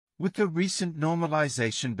With the recent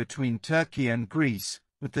normalization between Turkey and Greece,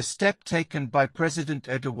 with the step taken by President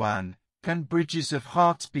Erdogan, can bridges of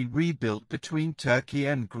hearts be rebuilt between Turkey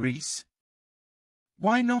and Greece?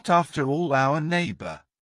 Why not, after all, our neighbor?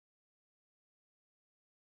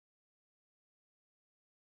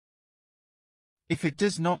 If it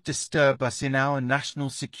does not disturb us in our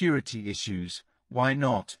national security issues, why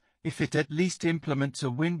not, if it at least implements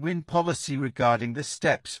a win-win policy regarding the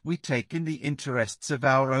steps we take in the interests of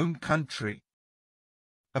our own country?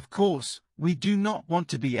 Of course, we do not want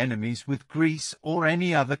to be enemies with Greece or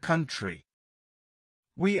any other country.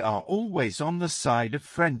 We are always on the side of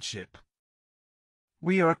friendship.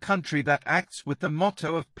 We are a country that acts with the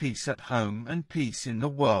motto of peace at home and peace in the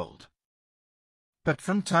world. But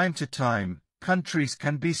from time to time, countries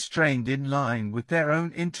can be strained in line with their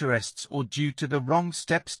own interests or due to the wrong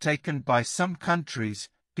steps taken by some countries,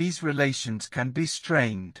 these relations can be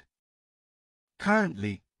strained.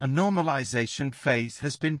 Currently, a normalization phase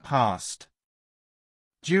has been passed.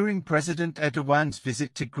 During President Erdogan's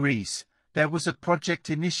visit to Greece, there was a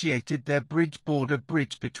project initiated their border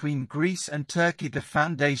bridge between Greece and Turkey. The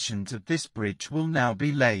foundations of this bridge will now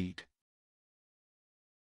be laid.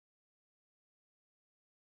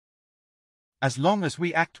 As long as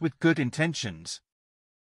we act with good intentions.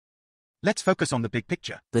 Let's focus on the big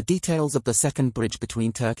picture. The details of the second bridge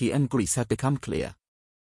between Turkey and Greece have become clear.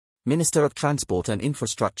 Minister of Transport and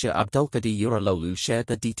Infrastructure Abdulkadir Uraloğlu shared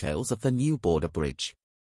the details of the new border bridge.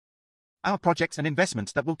 Our projects and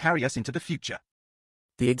investments that will carry us into the future.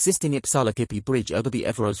 The existing İpsala-Köprü bridge over the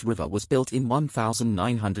Evros River was built in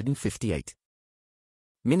 1958.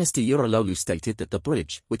 Minister Uraloğlu stated that the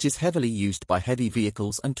bridge, which is heavily used by heavy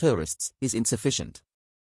vehicles and tourists, is insufficient.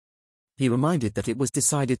 He reminded that it was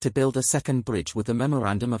decided to build a second bridge with a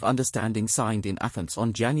Memorandum of Understanding signed in Athens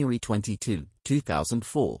on January 22,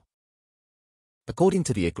 2004. According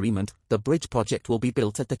to the agreement, the bridge project will be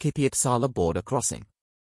built at the Köprü-İpsala border crossing.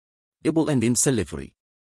 It will end in Silivri.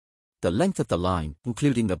 The length of the line,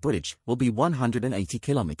 including the bridge, will be 180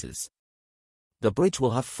 kilometers. The bridge will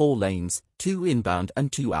have 4 lanes, 2 inbound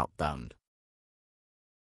and 2 outbound.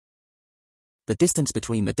 The distance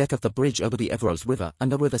between the deck of the bridge over the Evros River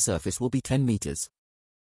and the river surface will be 10 meters.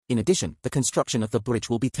 In addition, the construction of the bridge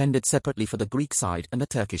will be tendered separately for the Greek side and the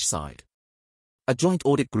Turkish side. A joint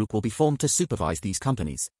audit group will be formed to supervise these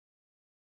companies.